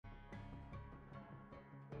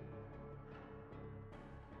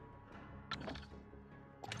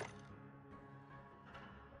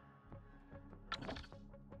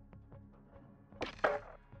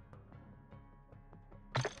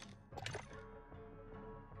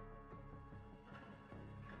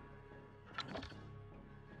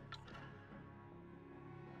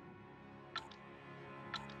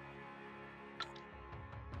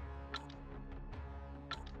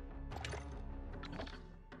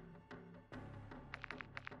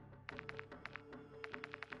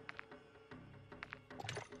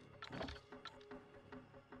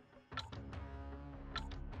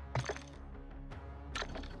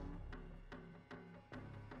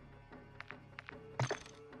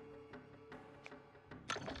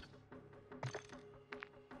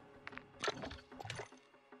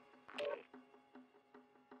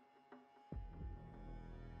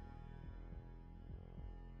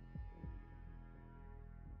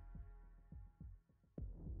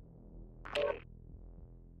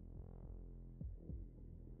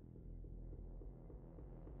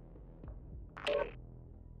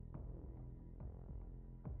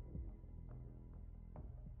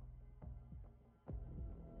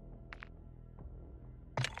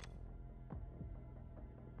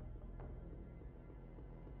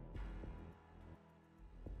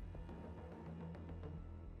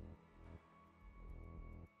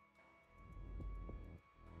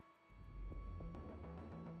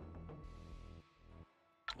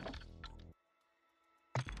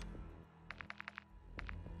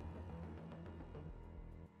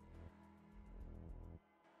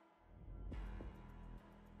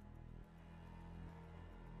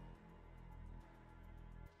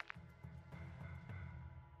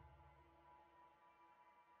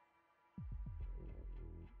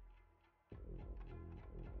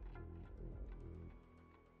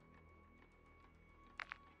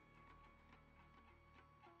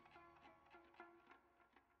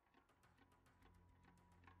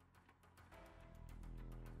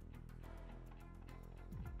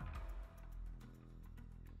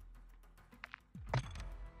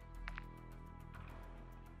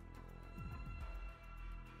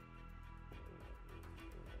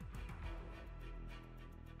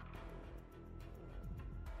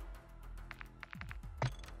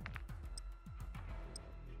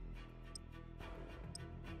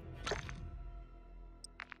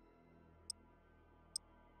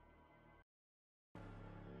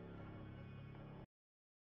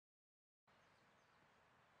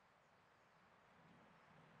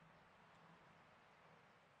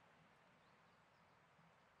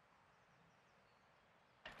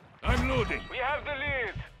Reloading. We have the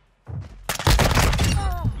lead.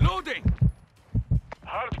 Loading.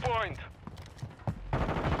 Hard point.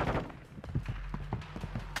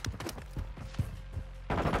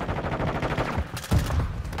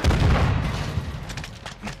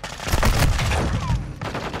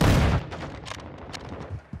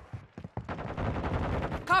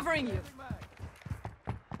 Covering you.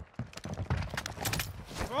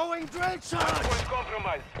 Throwing drill Hard charge! point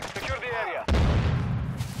compromised. Secure the area.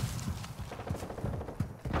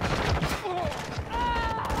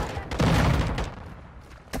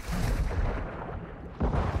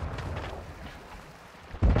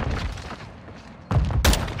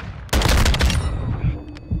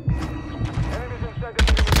 Enemies inside the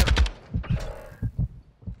perimeter.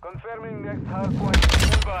 Confirming next hard point.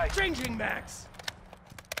 Stand by. Changing max!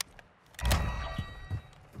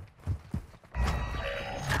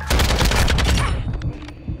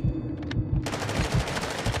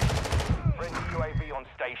 Friendly UAV on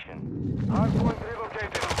station. Hard point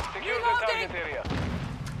relocated. Secure the target area.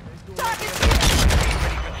 Target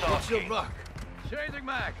Ready for What's your tasking. luck? Changing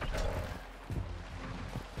mag.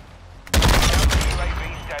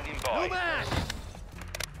 UAV standing by. No man!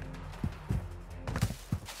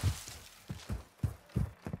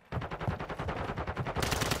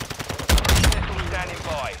 Missile standing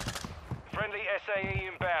by. Friendly SAE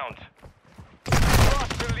inbound.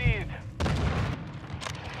 Lost the lead.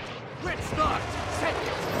 Red start! Set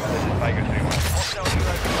it! Tiger 3-1. Hostile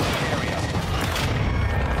UAV in the area.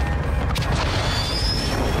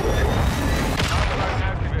 Armor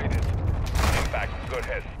activated. Impact. Go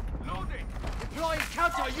ahead. Loading. Deploying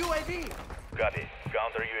counter UAV! Got it.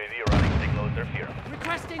 Counter UAV running signal interference.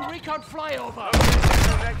 Requesting recon flyover!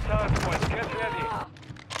 The next hard point. Get ready.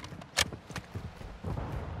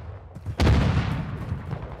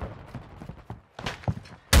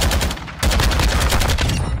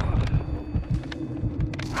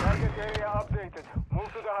 Target area updated. Move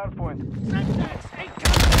to the hard point. Rednecks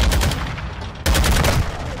incoming!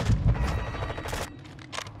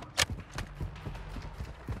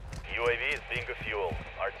 UAV is being fuel.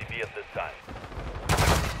 RTB at this time.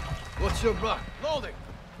 What's your luck? Loading.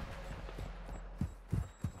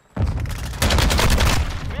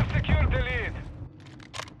 We've secured the lead.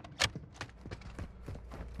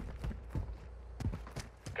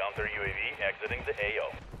 Counter UAV exiting the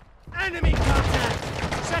AO. Enemy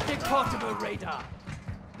contact! Setting portable radar!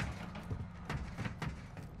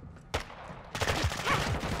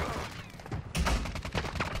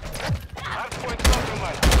 Hard point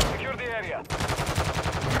compromised. Secure the area.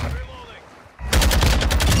 Reloading.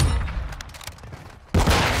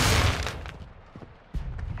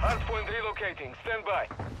 Hard point relocating. Stand by.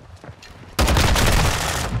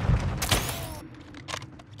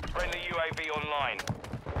 Friendly UAV online.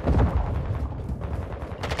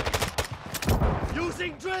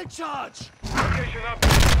 Using drill charge! Location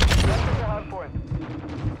update. That's the hard point.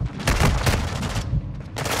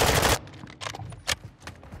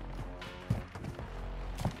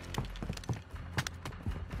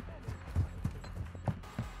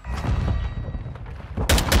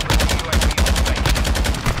 UAV on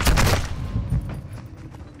station.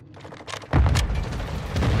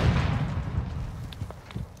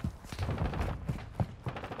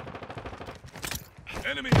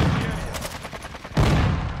 Enemy in the area.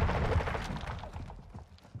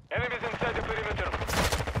 Enemies inside the perimeter.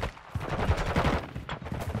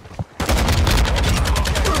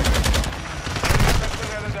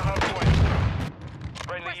 Personnel at the hard point.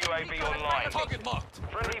 Friendly UAV online. Target marked.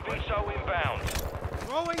 Friendly VSO inbound.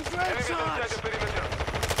 Throwing drill Enemies inside charge! the perimeter.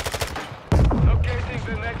 Locating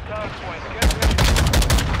the next hard point. Get ready.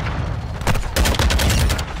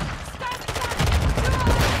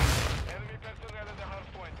 Enemy personnel at the hard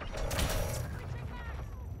point.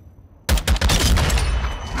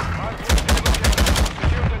 Hard point relocated.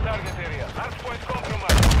 Secure the target area. Hard point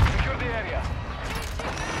compromised. Secure the area.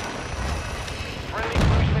 Friendly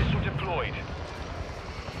cruise missile deployed.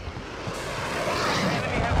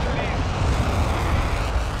 Enemy has to leave.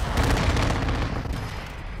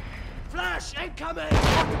 Flash incoming!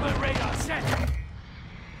 Portable radar set!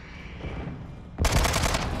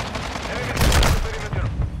 Enemies inside the perimeter.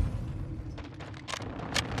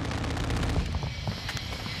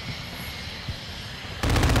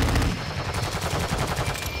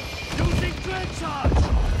 Using drill charge!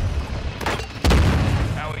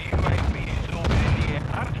 Our UAV is over in the air.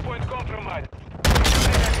 Hard point compromised. Secure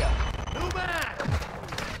the area. No man!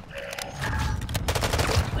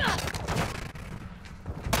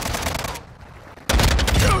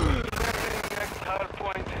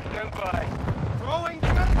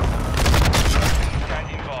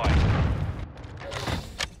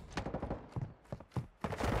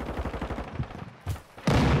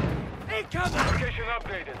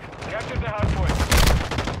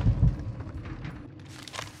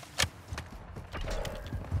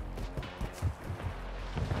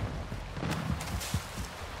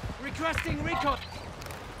 Requesting recon.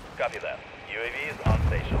 Copy that. UAV is on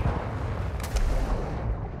station.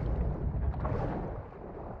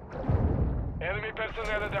 Enemy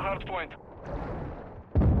personnel at the hard point.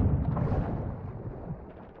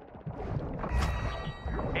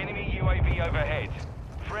 Enemy UAV overhead.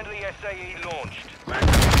 Friendly SAE launched.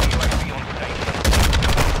 UAV on station.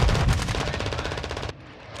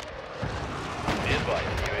 Be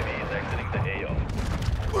advised, UAV is exiting the AO.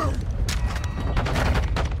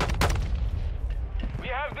 We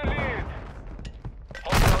have the lead.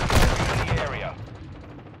 Hostile UAV in the area.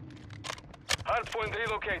 Hardpoint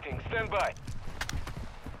relocating. Stand by.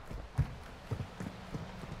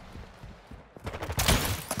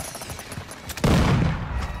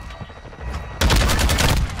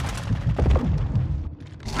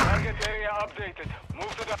 Target area updated.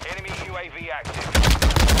 Move to the enemy UAV active.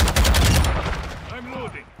 I'm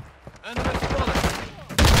loading. Enemy spotted.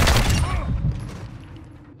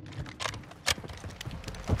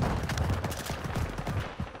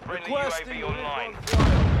 Friendly Requesting UAV online.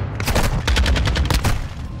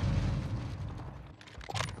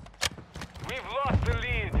 We've lost the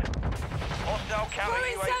lead. Hostile counter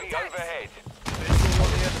Throwing UAV Semtex. overhead. Visual on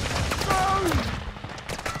the enemy.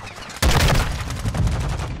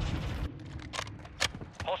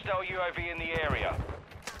 Hostile UAV in the area.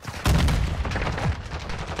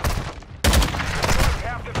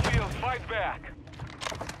 Half the field, fight back.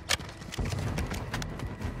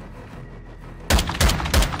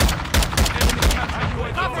 Enemy captured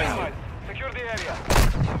UAV. Covering you. Secure the area.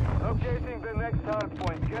 Locating the next hard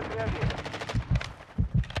point. Get ready.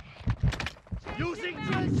 Using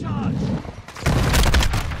drill charge.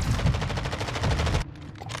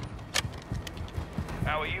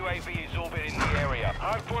 Our UAV is orbiting the area.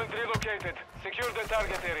 Hard point relocated. Secure the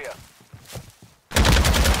target area.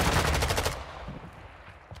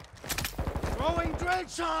 Throwing drill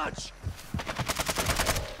charge.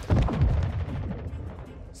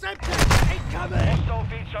 Septic incoming. Hostile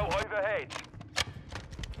VTOL overhead.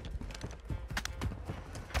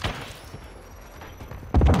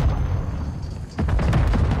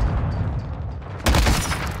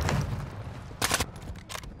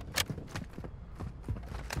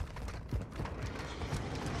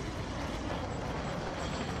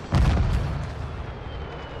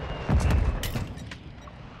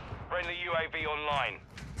 Friendly UAV online.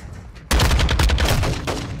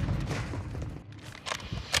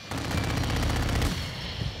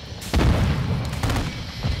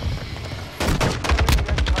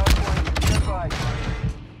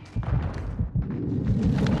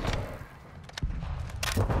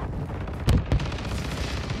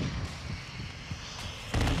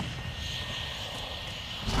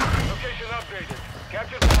 Location updated.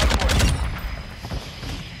 Capture the hard point.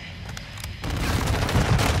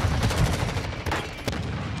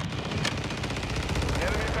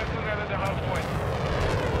 Enemy personnel at the hard point.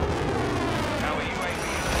 Our UAV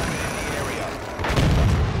is in the area.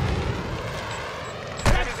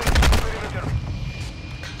 Enemies in the perimeter.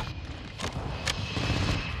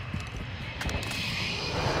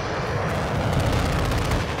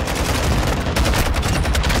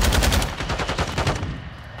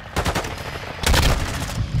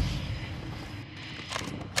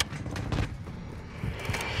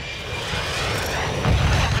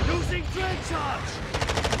 Using drill charge.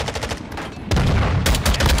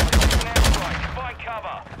 Find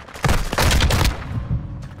cover.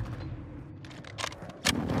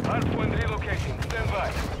 Hardpoint relocating. Stand by.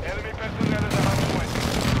 Enemy personnel at the hardpoint.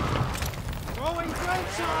 Throwing drill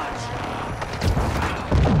charge.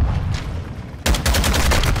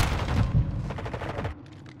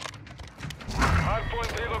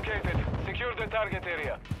 Hardpoint relocated. Secure the target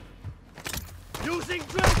area. Using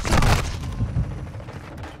drill charge.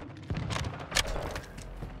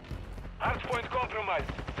 Hardpoint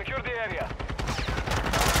compromised. Secure the area.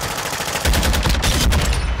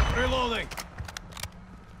 Reloading.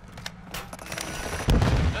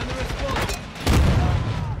 Enemy spotted.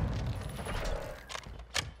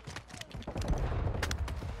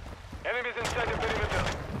 Enemies inside the perimeter.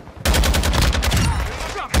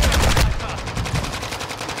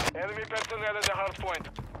 Enemy personnel at the hardpoint.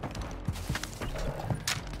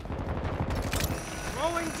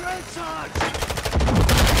 Throwing drill charge.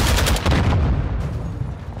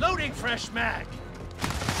 Loading fresh mag.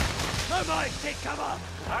 No mind, take cover.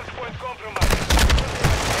 Hardpoint compromised.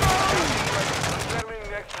 Confirming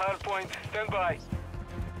next hardpoint. Stand by.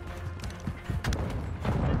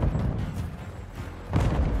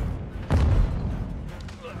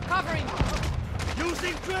 Covering you.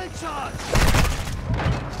 Using drill charge.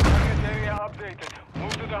 Target area updated.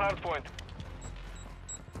 Move to the hardpoint.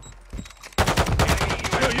 Enemy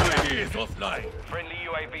UAV UAV is offline. Friendly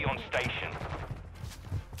UAV on station.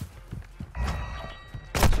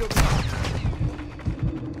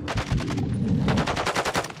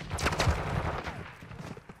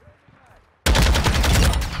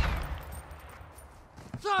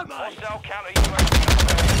 Thermite! Hostile counter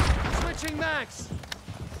UAV. Switching mags!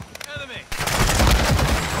 Enemy.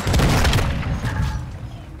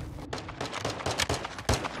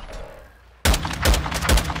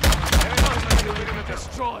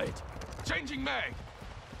 Destroyed! Changing mag.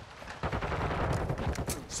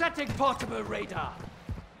 Setting portable radar!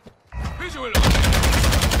 Visual.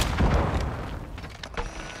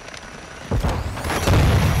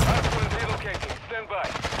 Hardpoint relocating. Stand by.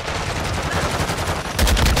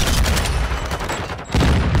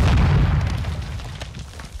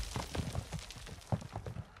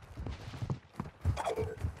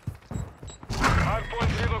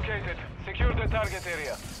 Hardpoint relocated. Secure the target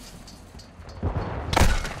area.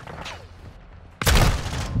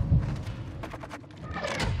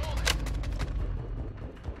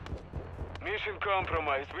 Mission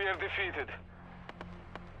compromised. We are defeated.